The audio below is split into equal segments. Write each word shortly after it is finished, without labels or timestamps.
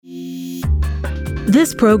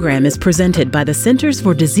This program is presented by the Centers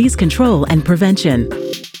for Disease Control and Prevention.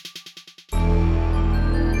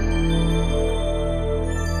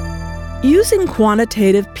 Using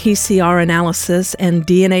quantitative PCR analysis and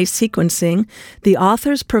DNA sequencing, the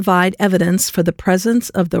authors provide evidence for the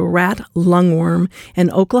presence of the rat lungworm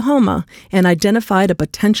in Oklahoma and identified a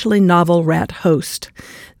potentially novel rat host.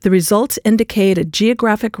 The results indicate a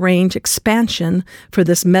geographic range expansion for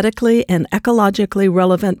this medically and ecologically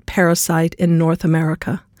relevant parasite in North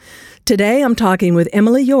America. Today, I'm talking with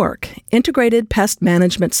Emily York, Integrated Pest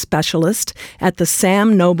Management Specialist at the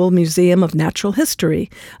Sam Noble Museum of Natural History,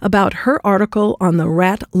 about her article on the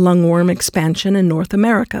rat lungworm expansion in North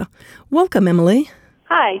America. Welcome, Emily.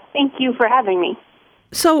 Hi, thank you for having me.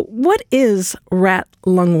 So, what is rat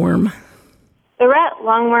lungworm? The rat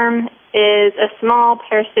lungworm is a small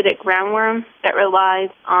parasitic roundworm that relies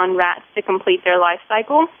on rats to complete their life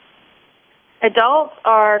cycle. Adults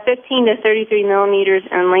are 15 to 33 millimeters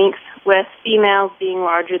in length, with females being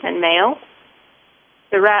larger than males.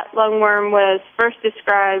 The rat lungworm was first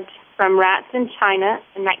described from rats in China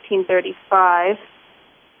in 1935.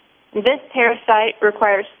 This parasite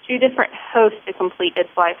requires two different hosts to complete its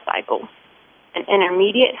life cycle: an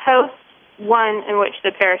intermediate host, one in which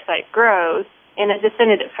the parasite grows, and a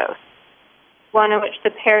definitive host, one in which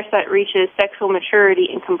the parasite reaches sexual maturity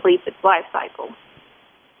and completes its life cycle.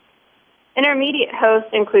 Intermediate hosts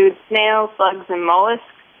include snails, slugs, and mollusks,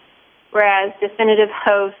 whereas definitive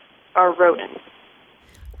hosts are rodents.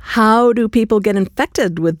 How do people get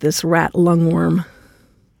infected with this rat lungworm?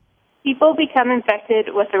 People become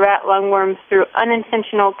infected with the rat lungworm through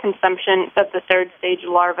unintentional consumption of the third-stage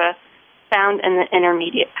larva found in the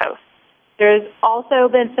intermediate host. There has also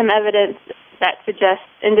been some evidence that suggests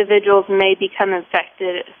individuals may become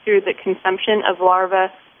infected through the consumption of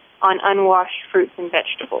larvae on unwashed fruits and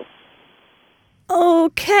vegetables.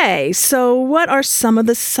 Okay, so what are some of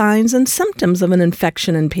the signs and symptoms of an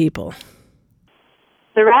infection in people?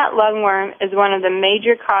 The rat lungworm is one of the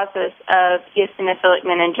major causes of eosinophilic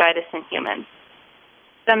meningitis in humans.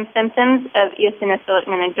 Some symptoms of eosinophilic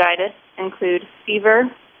meningitis include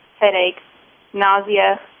fever, headache,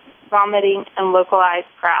 nausea, vomiting, and localized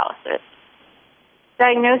paralysis.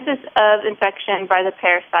 Diagnosis of infection by the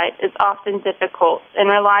parasite is often difficult and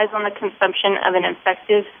relies on the consumption of an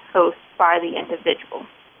infective host by the individual.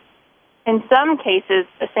 In some cases,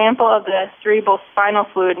 a sample of the cerebral spinal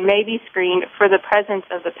fluid may be screened for the presence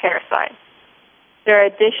of the parasite. There are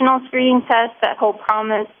additional screening tests that hold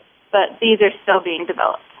promise, but these are still being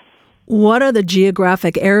developed. What are the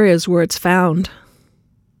geographic areas where it's found?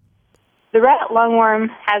 The rat lungworm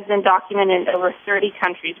has been documented in over 30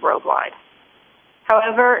 countries worldwide.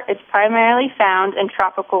 However, it's primarily found in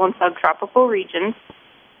tropical and subtropical regions.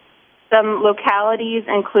 Some localities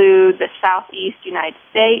include the southeast United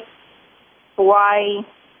States, Hawaii,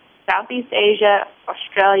 Southeast Asia,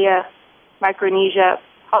 Australia, Micronesia,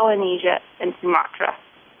 Polynesia, and Sumatra.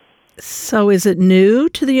 So is it new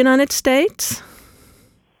to the United States?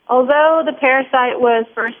 Although the parasite was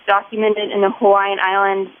first documented in the Hawaiian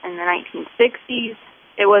Islands in the 1960s,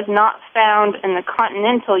 it was not found in the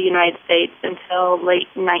continental United States until late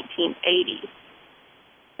 1980s.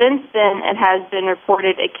 Since then, it has been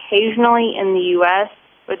reported occasionally in the U.S.,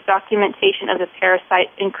 with documentation of the parasite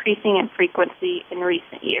increasing in frequency in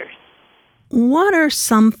recent years. What are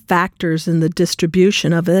some factors in the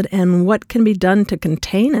distribution of it, and what can be done to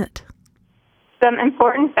contain it? Some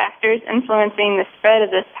important factors influencing the spread of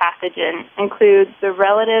this pathogen include the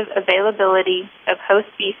relative availability of host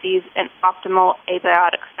species and optimal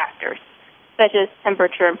abiotic factors, such as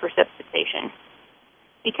temperature and precipitation.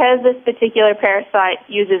 Because this particular parasite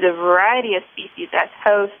uses a variety of species as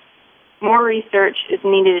hosts, more research is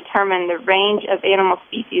needed to determine the range of animal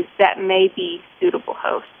species that may be suitable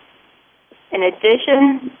hosts. In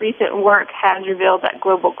addition, recent work has revealed that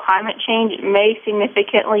global climate change may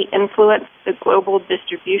significantly influence the global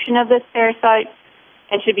distribution of this parasite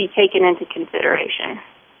and should be taken into consideration.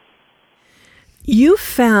 You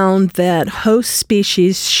found that host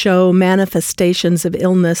species show manifestations of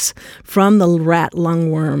illness from the rat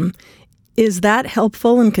lungworm. Is that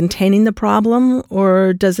helpful in containing the problem,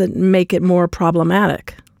 or does it make it more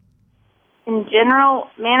problematic? In general,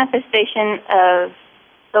 manifestation of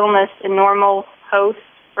illness in normal hosts,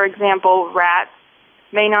 for example, rats,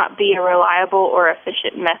 may not be a reliable or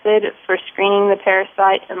efficient method for screening the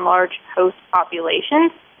parasite in large host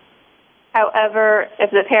populations. However, if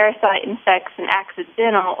the parasite infects an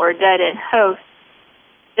accidental or dead-end host,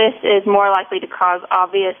 this is more likely to cause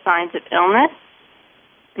obvious signs of illness.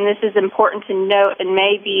 And this is important to note and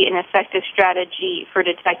may be an effective strategy for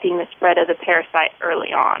detecting the spread of the parasite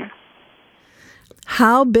early on.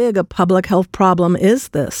 How big a public health problem is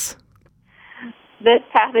this? This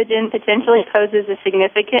pathogen potentially poses a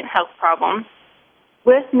significant health problem.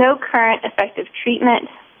 With no current effective treatment,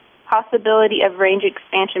 possibility of range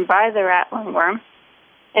expansion by the rat lungworm,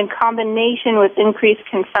 in combination with increased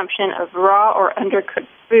consumption of raw or undercooked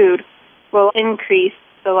food, will increase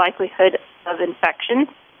the likelihood of infections.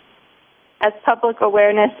 As public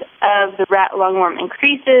awareness of the rat lungworm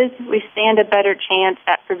increases, we stand a better chance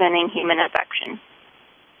at preventing human infection.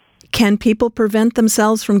 Can people prevent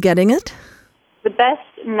themselves from getting it? The best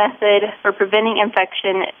method for preventing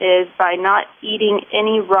infection is by not eating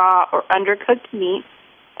any raw or undercooked meat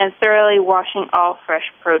and thoroughly washing all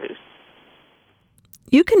fresh produce.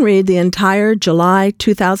 You can read the entire July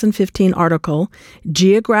 2015 article,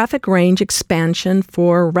 Geographic Range Expansion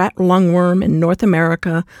for Rat Lungworm in North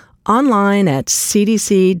America, online at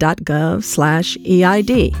cdc.gov/EID.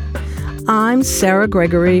 I'm Sarah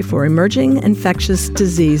Gregory for Emerging Infectious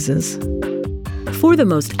Diseases. For the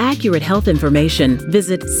most accurate health information,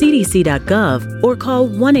 visit cdc.gov or call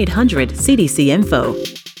 1-800-CDC-INFO.